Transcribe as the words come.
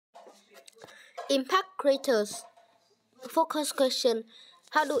Impact craters. Focus question.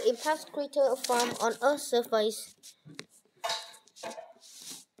 How do impact craters form on Earth's surface?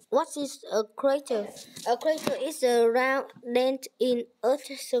 What is a crater? A crater is a round dent in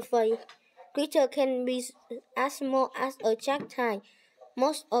Earth's surface. Crater can be as small as a jack tire,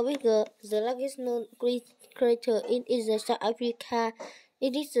 most or bigger. The largest known crater is in South Africa.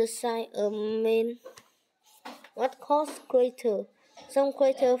 It is the size of main. What causes crater? Some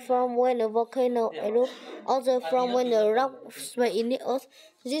craters form when a volcano erupts, others form when the rock spreads in the earth.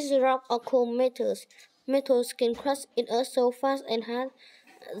 These rocks are called meteors. Meteors can crash in earth so fast and hard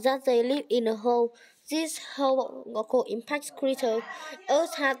that they live in a hole. This hole are called impact crater.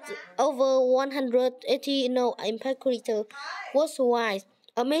 Earth has over 180 known impact crater worldwide.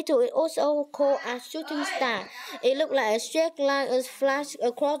 A meteor is also called a shooting star. It looks like a straight line is flashed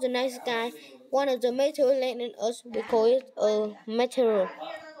across the night sky. One of the meteors landing on Earth, we call it a meteor.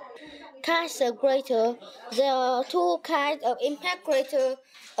 Kinds of crater. There are two kinds of impact crater.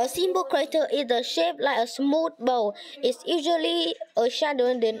 A simple crater is the shape like a smooth bowl. It's usually a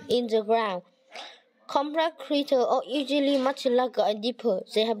shadow than in the ground. Complex craters are usually much larger and deeper.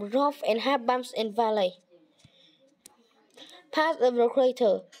 They have rough and have bumps and valleys. Parts of the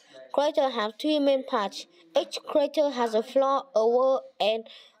crater. Craters have three main parts. Each crater has a floor, a wall, and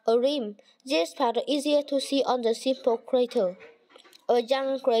a rim. These parts are easier to see on the simple crater. A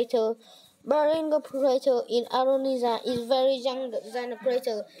young crater. Barringer crater in Indonesia is very young than a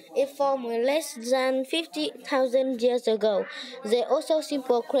crater. It formed less than 50,000 years ago. The also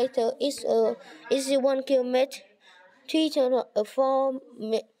simple crater is 1 kilometer, 4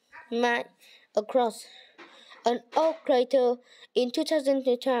 miles across. An old crater in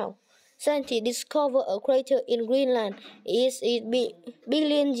 2012. Scientists discovered a crater in Greenland. It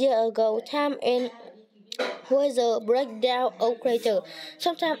billion years ago. Time and weather breakdown of crater.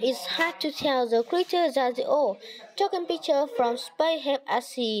 Sometimes it's hard to tell the crater that they are. Taking pictures from space help us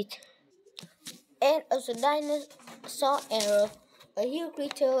see it. And of the dinosaur era, a huge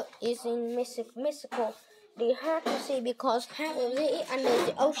crater is in Mexico. They hard to see because half of it is under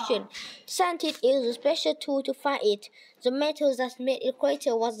the ocean. Scientists used a special tool to find it. The metal that made the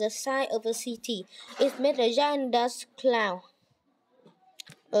crater was the size of a city. It made a giant dust cloud.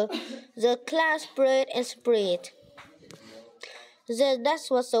 The cloud spread and spread. The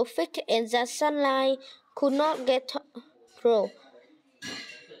dust was so thick and that sunlight could not get through.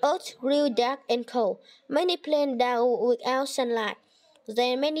 Earth grew dark and cold. Many plants died without sunlight.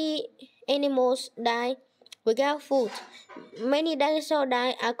 Then many animals died without food. Many dinosaurs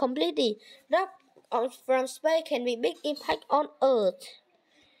died are completely. Rock from space can be big impact on Earth.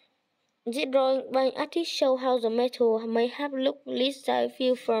 This drawing by artist show how the metal may have looked least like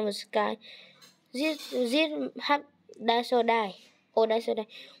view from the sky. This have dinosaur die or dinosaur die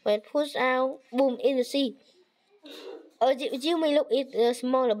when pushed out boom in the sea. You may look it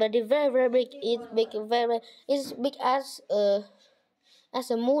smaller, but it's very big. It's big as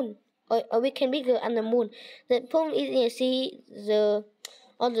a moon, or we can bigger than the moon. The point is you see the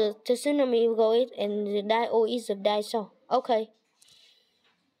tsunami go it and the die or is a dinosaur. Okay.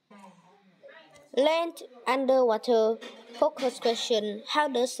 Land underwater. Focus question. How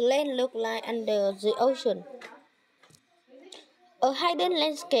does land look like under the ocean? A hidden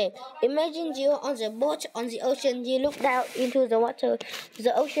landscape. Imagine you on the boat on the ocean. You look down into the water.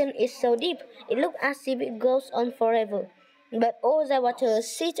 The ocean is so deep. It looks as if it goes on forever. But all the water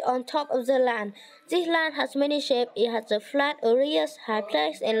sits on top of the land. This land has many shapes. It has the flat areas, high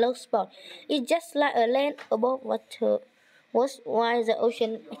places, and low spots. It's just like a land above water. What's why the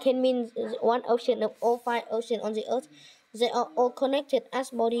ocean can mean one ocean of all 5 oceans on the earth. They are all connected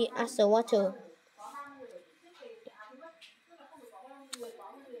as body as the water.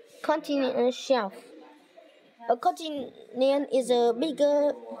 Continental shelf. A continent is a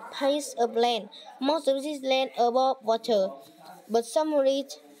bigger piece of land. Most of this land above water, but some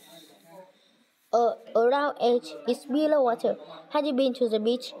reach around edge is below water. Have you been to the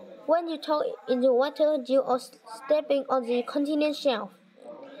beach? When you talk in the water, you are stepping on the continental shelf.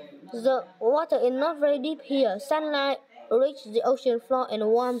 The water is not very deep here. Sunlight reaches the ocean floor and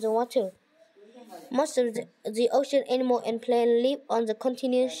warms the water. Most of the ocean animals and plants live on the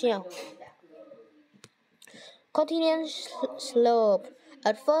continental shelf. Continental slope.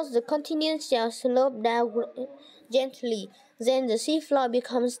 At first, the continent shall slope down gently. Then the seafloor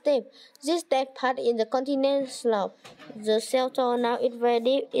becomes steep. This steep part in the continental slope. The shelter now is very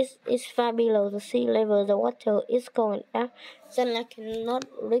deep. It is far below the sea level. The water is going up. Sunlight cannot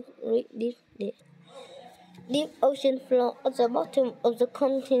reach deep ocean floor. At the bottom of the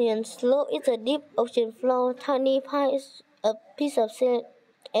continent slope is a deep ocean floor. Tiny piece of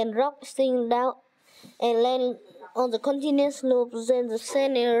and rock sink down and land on the continental slope. Then the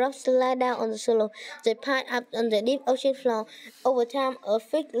sand and rock slide down on the slope. They pile up on the deep ocean floor. Over time, a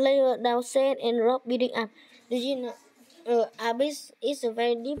thick layer of sand and rock building up. Did you know? Abyss is a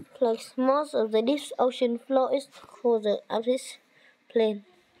very deep place. Most of the deep ocean floor is called the abyss plain.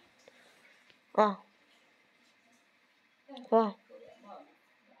 Wow. Wow.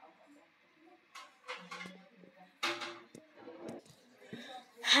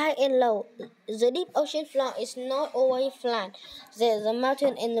 High and low. The deep ocean floor is not always flat. There's a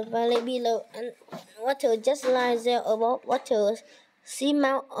mountain in the valley below, and water just lies there above water.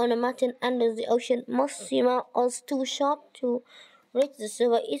 Seamount on a mountain under the ocean. Most seamount are too short to reach the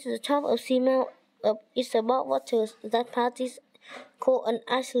surface. It's the top of seamount is above water. That part is called an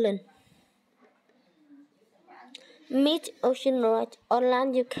island. Mid-ocean ridge. On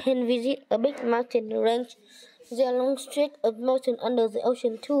land you can visit a big mountain range. There are long stretches of mountains under the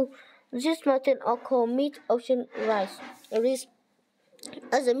ocean too. These mountains are called mid-ocean ridges.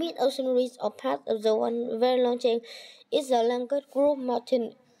 As the mid-ocean ridge are part of the one very long chain, is the longest group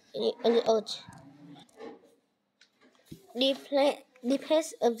mountain on the earth.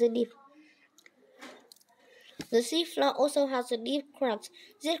 Depths of the deep. The sea floor also has deep cracks.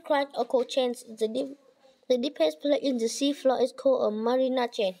 These cracks are called chains. The deepest place in the sea floor is called a marina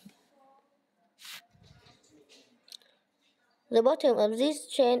chain. The bottom of this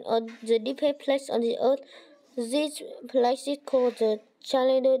chain are the deepest place on the earth. This place is called the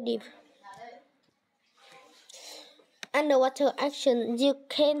Challenger Deep. Underwater action you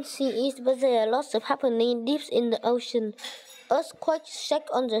can see it, but there are lots of happening deep in the ocean. Earthquakes shake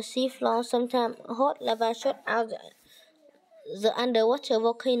on the sea floor. Sometimes hot lava shot out the underwater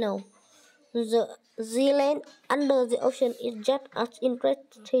volcano. The land under the ocean is just as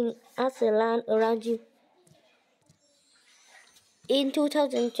interesting as the land around you. In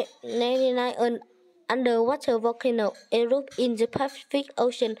 2099, an underwater volcano erupted in the Pacific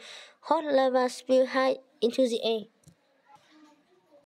Ocean. Hot lava spilled high into the air.